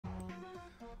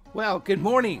Well, good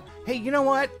morning. Hey, you know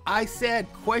what? I said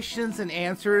questions and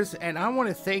answers, and I want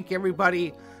to thank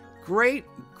everybody. Great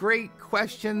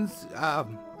questions.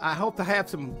 I hope to have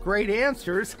some great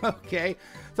answers. Okay,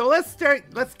 so let's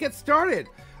get started.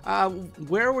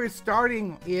 Where we're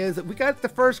starting is we got the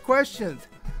first questions.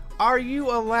 Are you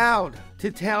allowed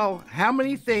to tell how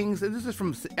many things, and this is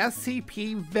from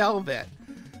SCP Velvet,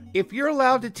 if you're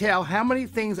allowed to tell how many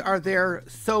things are there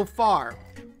so far?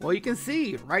 Well, you can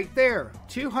see right there,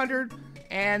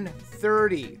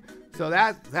 230. So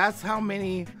that's how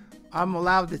many I'm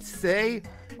allowed to say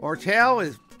or tell.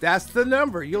 That's the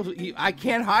number. I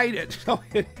can't hide it.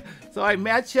 So I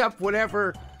match up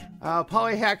whatever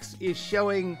Polyhex is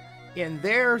showing in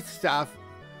their stuff,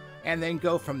 and then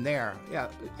go from there. Yeah.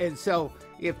 And so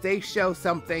if they show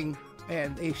something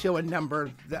and they show a number,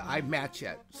 that I match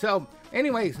it. So,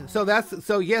 anyways,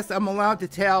 so yes, I'm allowed to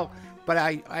tell, but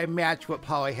I match what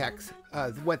Polyhex,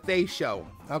 what they show.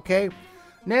 Okay.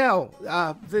 Now,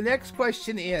 the next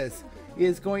question is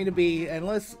going to be, and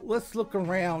let's look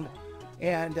around,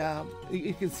 and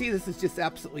you can see this is just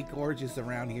absolutely gorgeous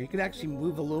around here. You can actually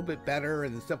move a little bit better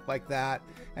and stuff like that.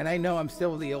 And I know I'm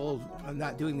still the old, I'm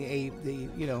not doing the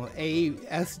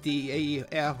ASD,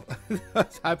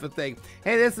 AEF type of thing.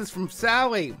 Hey, this is from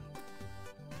Sally.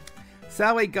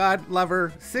 Sally God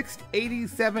Lover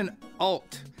 687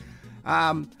 Alt.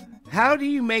 How do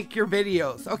you make your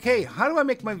videos? Okay, how do I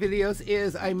make my videos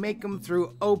is I make them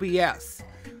through OBS.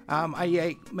 I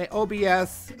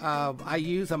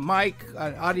use a mic,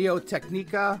 an Audio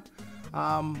Technica.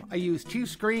 I use 2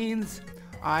 screens.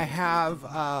 I have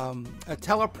a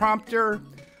teleprompter,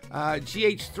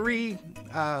 GH3,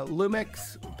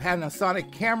 Lumix,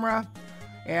 Panasonic camera,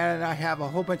 and I have a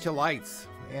whole bunch of lights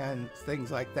and things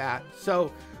like that.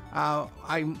 So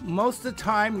most of the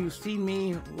time, you've seen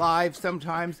me live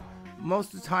sometimes.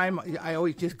 Most of the time, I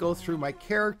always just go through my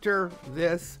character,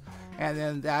 and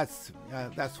then that's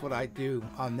what I do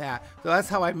on that. So that's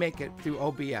how I make it through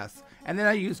OBS. And then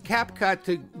I use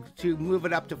CapCut to move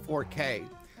it up to 4K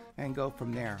and go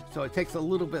from there. So it takes a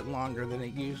little bit longer than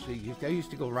it usually used. I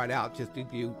used to go right out just to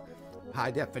do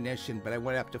high definition, but I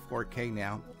went up to 4K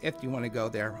now, if you want to go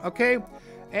there. Okay.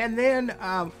 And then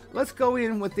let's go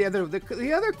in with the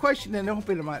other question, and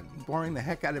hoping I'm not boring the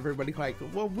heck out of everybody. Like,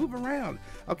 well, move around.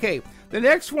 Okay, the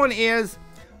next one is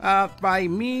by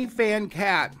Me Fan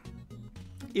Cat.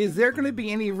 Is there going to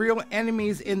be any real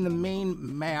enemies in the main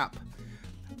map?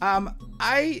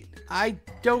 I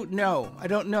don't know. I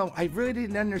don't know. I really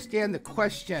didn't understand the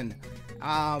question.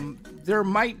 There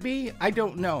might be. I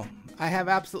don't know. I have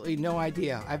absolutely no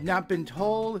idea. I've not been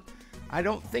told. I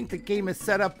don't think the game is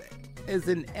set up as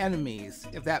in enemies,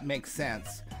 if that makes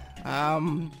sense.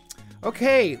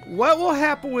 Okay, what will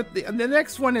happen with the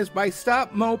next one is by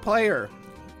Stop Mo Player.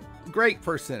 Great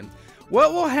person.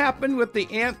 What will happen with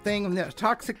the ant thing in the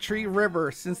Toxic Tree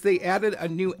River since they added a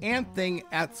new ant thing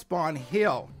at Spawn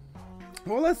Hill?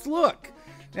 Well, let's look.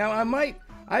 Now,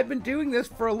 I've been doing this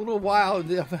for a little while.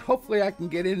 Hopefully I can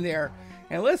get in there.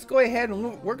 And let's go ahead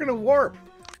and we're going to warp.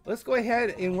 Let's go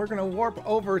ahead and we're going to warp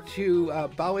over to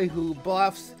Ballyhoo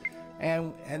Bluffs.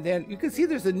 And then you can see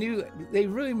there's they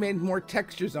really made more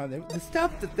textures on them. The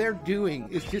stuff that they're doing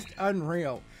is just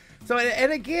unreal. So,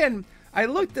 and again, I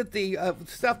looked at the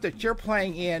stuff that you're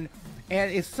playing in,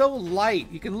 and it's so light.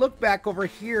 You can look back over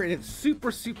here, and it's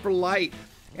super, super light.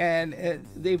 And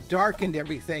they've darkened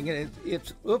everything, and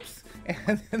it's oops.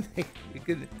 And then you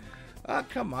can, oh,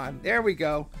 come on. There we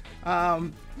go.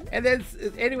 And then,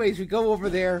 anyways, we go over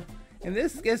there. And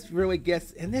this really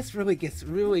gets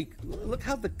look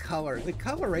how the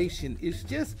coloration is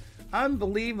just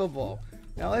unbelievable.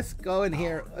 Now let's go in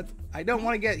here. I don't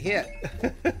want to get hit.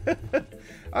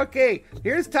 Okay,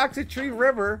 here's Toxic Tree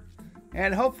River,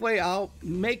 and hopefully I'll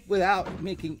make without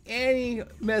making any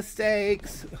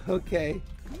mistakes. Okay,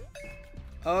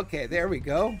 there we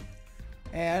go.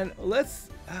 And let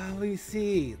me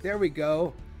see. There we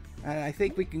go. And I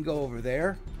think we can go over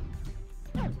there.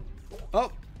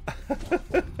 Oh.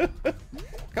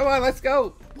 Come on, let's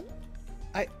go.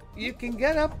 You can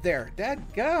get up there.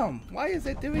 Dadgum. Why is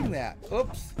it doing that?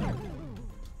 Oops.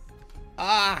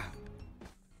 Ah.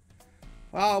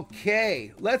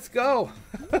 Okay, let's go.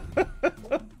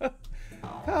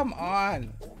 Come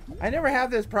on. I never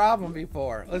had this problem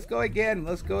before. Let's go again.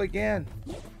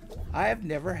 I have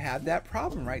never had that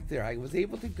problem right there. I was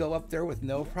able to go up there with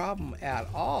no problem at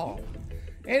all.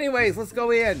 Anyways, let's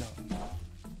go in.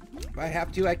 If I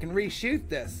have to, I can reshoot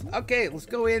this. Okay, let's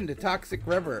go into Toxic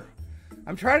River.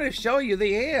 I'm trying to show you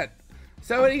the ant.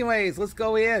 So anyways, let's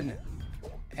go in.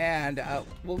 And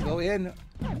we'll go in.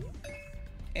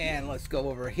 And let's go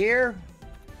over here.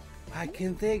 I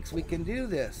can think we can do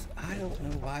this. I don't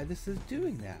know why this is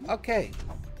doing that. Okay.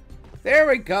 There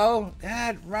we go.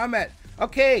 Dadrummit.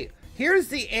 Okay, here's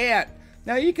the ant.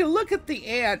 Now you can look at the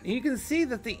ant, and you can see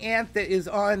that the ant that is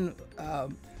on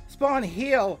Spawn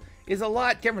Hill is a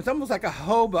lot different. It's almost like a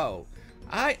hobo.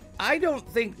 I don't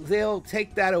think they'll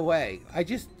take that away. I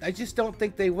just don't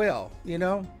think they will. You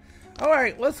know. All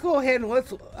right, let's go ahead and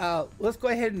let's go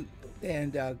ahead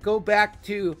and go back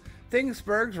to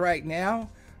Thingsburgs right now.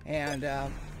 And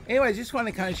anyways, just want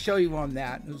to kind of show you on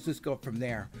that. Let's just go from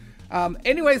there.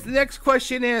 Anyways, the next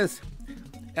question is,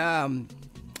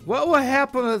 what will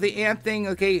happen with the ant thing?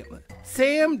 Okay,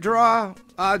 Sam Draw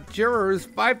Jurors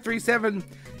 537,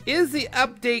 is the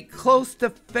update close to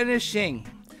finishing?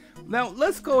 Now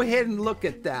let's go ahead and look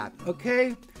at that.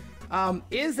 Okay,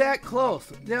 is that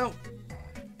close? Now,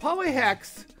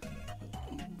 Polyhex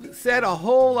said a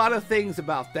whole lot of things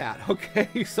about that.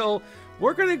 Okay, so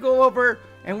we're gonna go over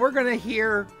and we're gonna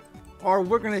hear, or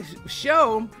we're gonna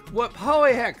show what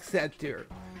Polyhex had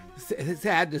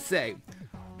to say.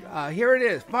 Here it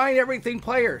is. Find Everything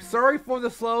Player. Sorry for the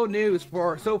slow news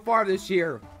for so far this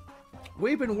year.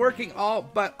 We've been working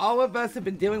but all of us have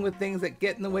been dealing with things that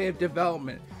get in the way of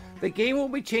development. The game will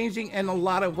be changing in a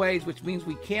lot of ways, which means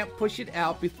we can't push it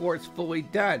out before it's fully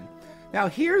done. Now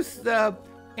here's the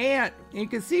ant. You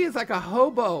can see it's like a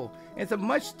hobo. It's a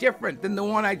much different than the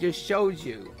one I just showed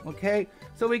you. Okay,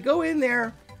 so we go in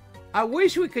there. I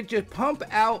wish we could just pump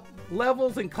out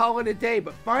levels and call it a day,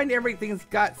 but Find Everything's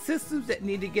got systems that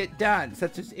need to get done,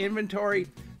 such as inventory,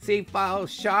 save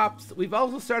files, shops. We've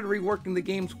also started reworking the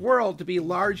game's world to be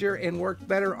larger and work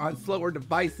better on slower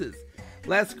devices,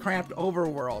 less cramped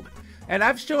overworld. And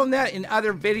I've shown that in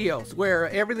other videos where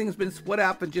everything's been split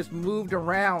up and just moved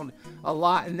around a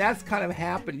lot, and that's kind of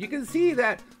happened. You can see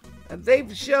that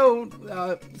they've shown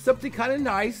something kind of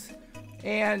nice.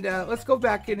 And let's go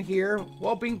back in here.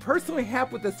 While being personally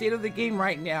happy with the state of the game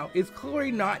right now, it's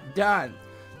clearly not done.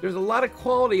 There's a lot of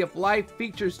quality of life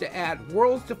features to add,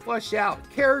 worlds to flesh out,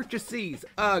 character C's,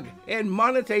 and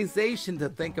monetization to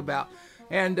think about.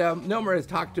 And Nomer has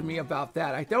talked to me about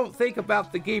that. I don't think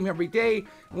about the game every day.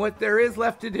 What there is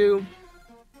left to do,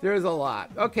 there's a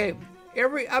lot. Okay,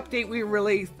 every update we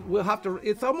release, we'll have to,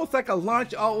 it's almost like a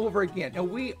launch all over again. And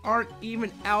we aren't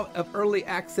even out of early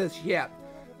access yet.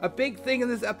 A big thing in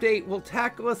this update will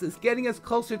tackle us is getting us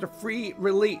closer to free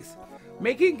release.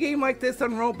 Making a game like this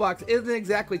on Roblox isn't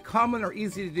exactly common or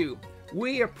easy to do.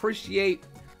 We appreciate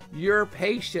your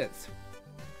patience.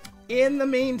 In the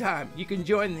meantime, you can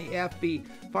join the FB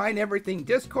Find Everything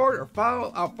Discord or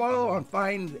follow on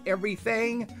Find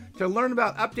Everything to learn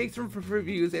about updates and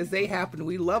reviews as they happen.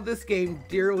 We love this game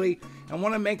dearly and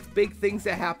want to make big things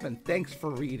that happen. Thanks for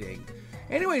reading.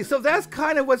 Anyway, so that's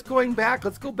kind of what's going back.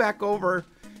 Let's go back over.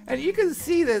 And you can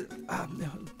see that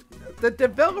the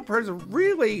developers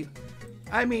really,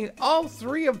 I mean, all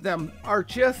three of them are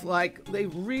just like, they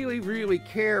really, really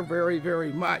care very,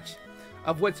 very much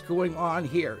of what's going on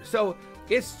here. So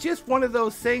it's just one of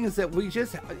those things that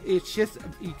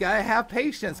you gotta have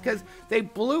patience, because they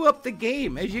blew up the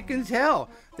game. As you can tell,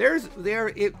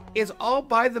 it is all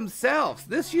by themselves.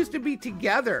 This used to be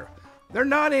together. They're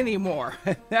not anymore.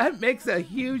 That makes a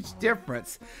huge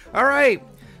difference. All right.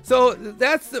 So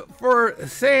that's for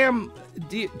Sam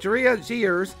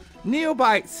Drea's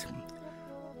Neobytes.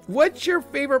 What's your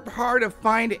favorite part of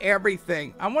Find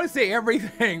Everything? I want to say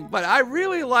everything, but I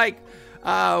really like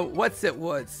What's It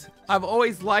Woods. I've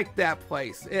always liked that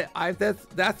place.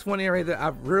 That's one area that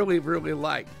I've really, really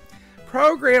liked.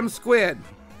 Program Squid.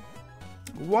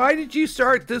 Why did you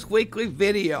start this weekly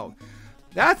video?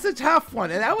 That's a tough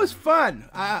one, and that was fun.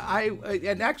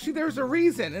 And actually there's a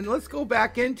reason, and let's go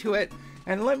back into it.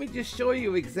 And let me just show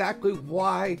you exactly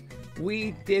why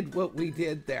we did what we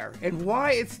did there and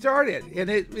why it started. And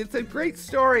it's a great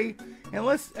story.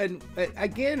 And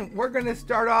again, we're going to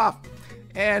start off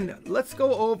and let's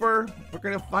go over. We're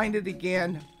going to find it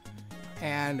again.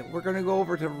 And we're going to go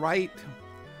over to right.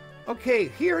 Okay,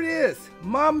 here it is.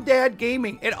 Mom, Dad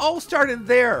Gaming. It all started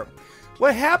there.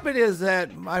 What happened is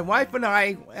that my wife and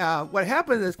I,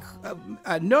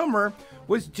 Nomer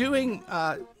was doing,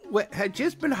 had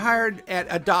just been hired at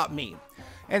Adopt Me,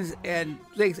 and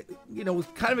they, was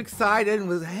kind of excited and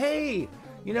was, hey,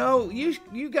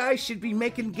 you guys should be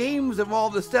making games of all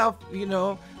the stuff,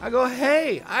 I go,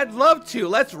 hey, I'd love to.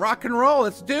 Let's rock and roll.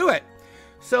 Let's do it.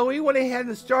 So we went ahead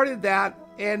and started that,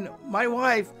 and my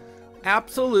wife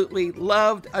absolutely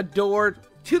loved, adored,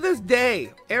 to this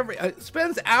day,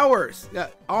 spends hours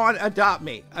on Adopt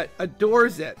Me,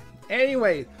 adores it.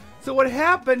 Anyway, so what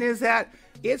happened is that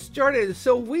it started,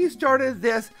 so we started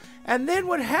this, and then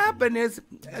what happened is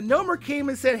Nomer came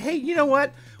and said, hey, you know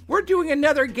what? we're doing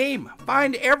another game,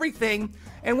 Find Everything.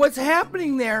 And what's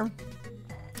happening there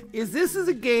is this is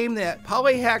a game that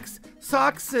Polyhex,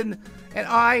 Socks, and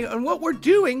I, and what we're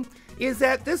doing is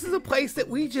that this is a place that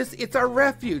it's our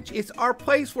refuge. It's our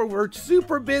place where we're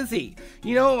super busy.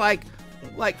 You know, like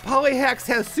Polyhex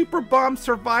has Super Bomb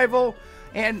Survival,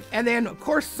 and then of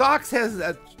course Socks has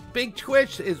a big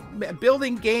Twitch, is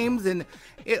building games, and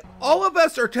all of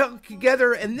us are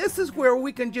together, and this is where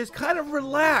we can just kind of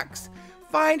relax.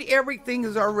 Find Everything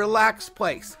is our relaxed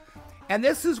place. And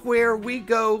this is where we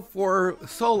go for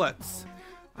solace.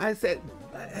 I said,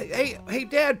 hey,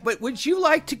 Dad, but would you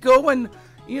like to go and,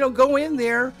 go in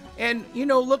there and,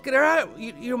 look at her?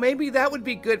 Maybe that would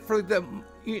be good for the,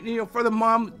 for the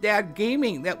mom, dad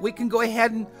gaming, that we can go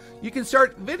ahead and you can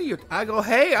start video. I go,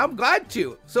 hey, I'm glad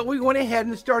to. So we went ahead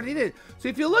and started it. So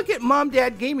if you look at Mom,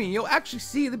 Dad Gaming, you'll actually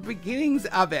see the beginnings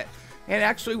of it. And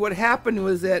actually what happened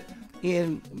was that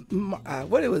in,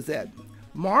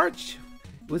 March?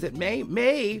 Was it May?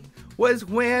 May was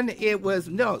when it was,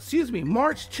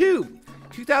 March 2,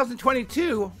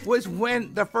 2022 was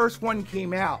when the first one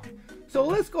came out. So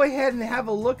let's go ahead and have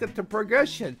a look at the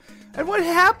progression. And what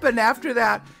happened after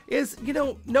that is,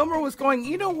 Nomer was going,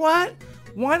 you know what?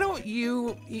 Why don't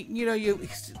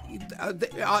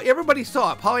everybody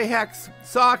saw it, Polyhex,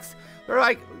 Socks, they're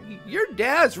like, your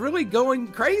dad's really going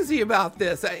crazy about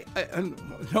this. And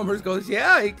Nomer goes,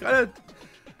 yeah,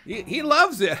 he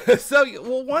loves it. So,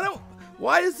 well,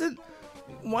 why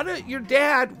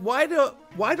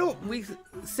don't we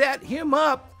set him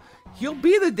up? He'll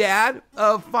be the dad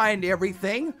of Find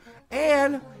Everything,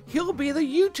 and he'll be the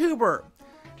YouTuber.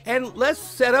 And let's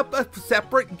set up a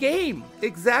separate game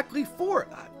exactly for it.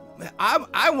 I'm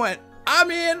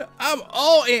in, I'm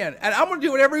all in, and I'm gonna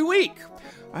do it every week.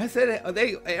 I said,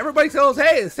 everybody says,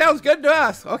 hey, it sounds good to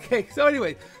us. Okay, so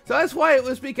anyway, so that's why it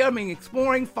was becoming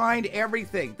Exploring Find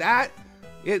Everything.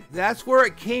 That's where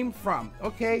it came from,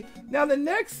 okay? Now, the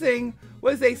next thing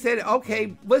was they said,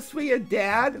 okay, let's be a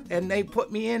dad, and they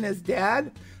put me in as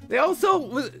dad. They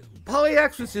also,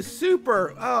 Polyhex was just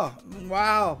super, oh,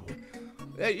 wow.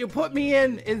 You put me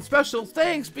in special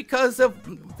things because of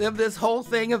this whole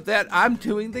thing of that I'm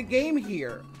doing the game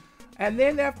here. And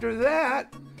then after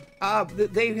that,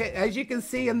 as you can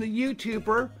see in the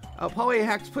YouTuber,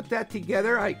 Polyhex put that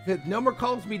together. Nomer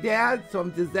calls me dad, so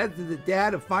that's the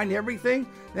dad of Find Everything.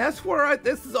 That's where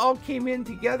this is all came in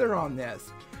together on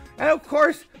this. And of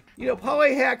course,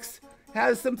 Polyhex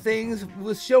has some things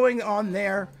was showing on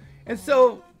there, and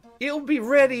so it'll be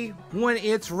ready when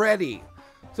it's ready.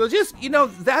 So just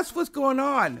that's what's going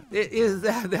on.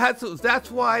 That's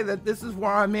why this is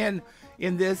where I'm in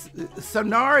this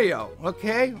scenario.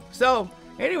 Okay, so.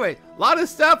 Anyway, a lot of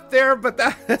stuff there, but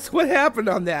that's what happened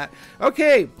on that.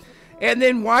 Okay, and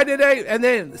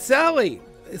then Sally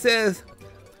says,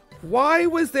 why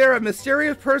was there a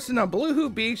mysterious person on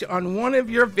Bluehoo Beach on one of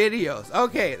your videos?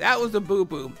 Okay, that was a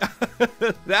boo-boo.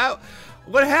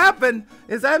 What happened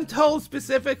is I'm told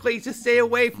specifically to stay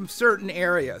away from certain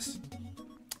areas.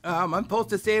 I'm supposed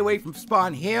to stay away from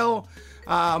Spawn Hill,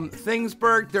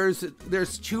 Thingsburg.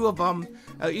 There's two of them.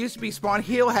 It used to be Spawn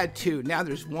Hill had two, now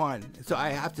there's one. So I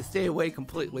have to stay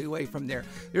completely away from there.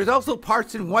 There's also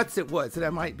parts in What's It Woods that I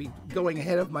might be going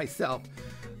ahead of myself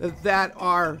that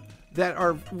I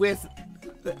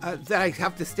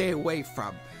have to stay away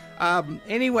from.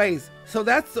 Anyways, so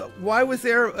that's why was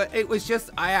there. It was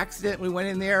just I accidentally went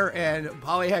in there, and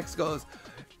Polyhex goes,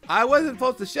 I wasn't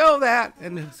supposed to show that,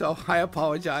 and so I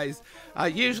apologize.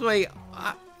 Usually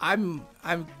I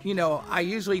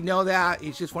usually know that.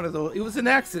 It's just one of those, it was an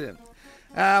accident.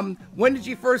 When did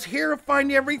you first hear of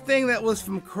Find Everything? That was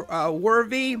from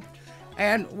Worvy.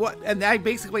 And I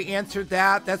basically answered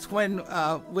that. That's when,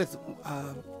 Adopt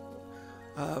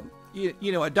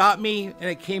Me, and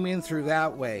it came in through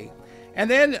that way. And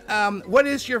then, what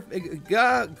is your,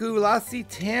 Gulasi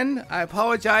 10? I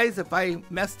apologize if I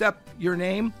messed up your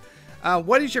name.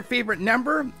 What is your favorite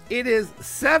number? It is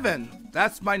 7.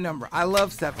 That's my number. I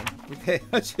love 7. Okay,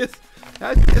 that's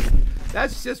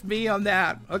just me on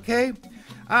that. Okay,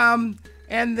 and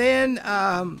then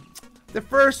the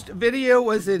first video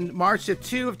was in March of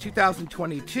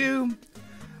 2022,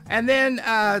 and then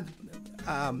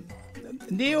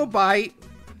Neobite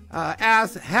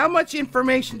asks, how much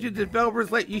information do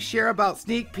developers let you share about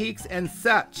sneak peeks and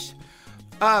such?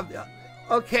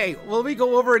 Okay, well, let me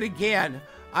go over it again.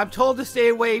 I'm told to stay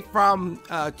away from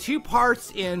 2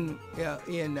 parts in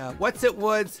What's It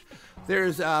Woods.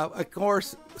 There's, of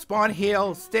course, Spawn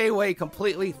Hill, stay away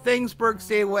completely. Thingsburg,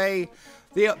 stay away.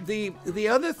 The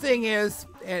other thing is,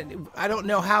 and I don't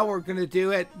know how we're going to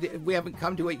do it. We haven't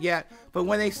come to it yet. But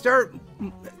when they start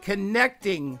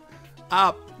connecting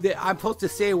up, I'm supposed to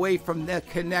stay away from the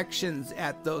connections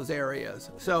at those areas.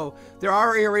 So there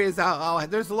are areas,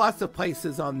 there's lots of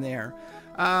places on there.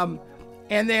 And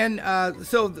then,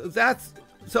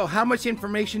 so how much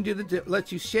information do they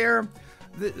let you share?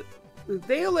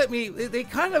 They'll let me, they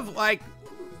kind of like,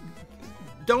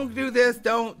 don't do this,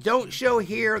 don't show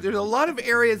here. There's a lot of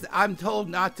areas I'm told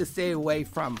not to stay away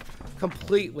from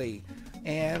completely.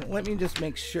 And let me just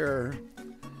make sure.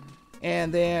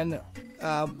 And then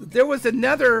there was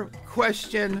another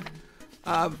question.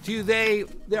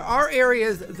 There are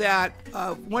areas that,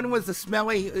 one was the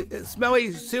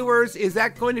smelly sewers. Is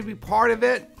that going to be part of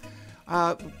it?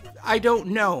 I don't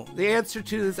know. The answer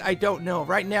to this, I don't know.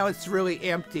 Right now it's really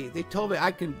empty. They told me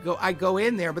I go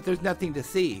in there, but there's nothing to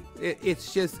see.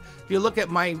 It's just, if you look at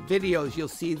my videos, you'll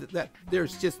see that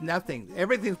there's just nothing.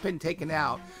 Everything's been taken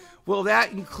out. Will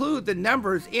that include the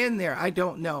numbers in there? I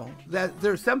don't know. That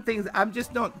there's some things I'm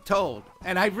just not told,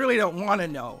 and I really don't want to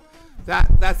know.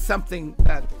 That's something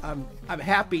that I'm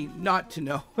happy not to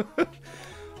know.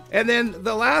 And then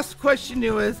the last question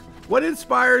is, what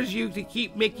inspires you to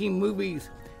keep making movies?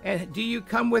 And do you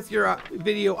come with your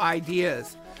video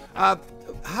ideas?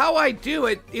 How I do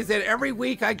it is that every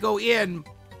week I go in,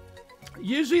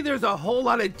 usually there's a whole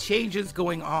lot of changes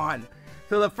going on.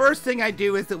 So the first thing I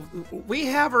do is that we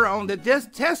have our own, the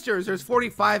testers, there's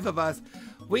 45 of us,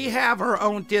 we have our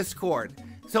own Discord.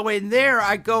 So in there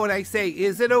I go and I say,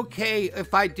 is it okay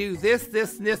if I do this,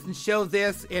 this, and this, and show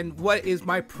this, and what is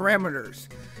my parameters?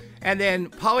 And then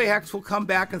Polyhex will come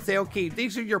back and say, okay,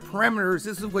 these are your parameters,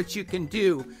 this is what you can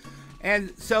do.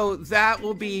 And so that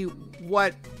will be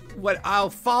what I'll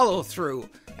follow through.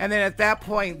 And then at that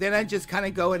point, then I just kind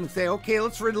of go and say, okay,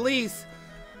 let's release.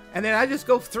 And then I just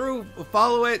go through,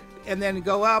 follow it, and then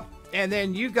go up. And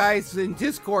then you guys in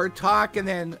Discord talk, and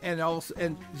then and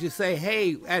just say,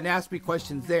 hey, and ask me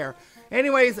questions there.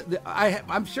 Anyways,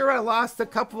 I'm sure I lost a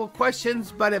couple of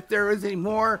questions, but if there is any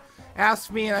more, ask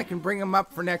me and I can bring them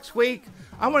up for next week.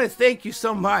 I want to thank you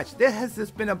so much. This has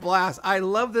just been a blast. I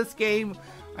love this game,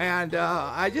 and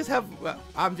I'm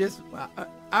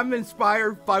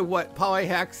inspired by what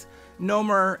Polyhex,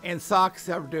 Gnomer, and Socks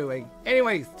are doing.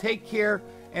 Anyways, take care,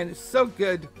 and it's so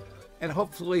good, and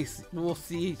hopefully we'll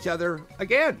see each other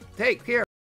again. Take care.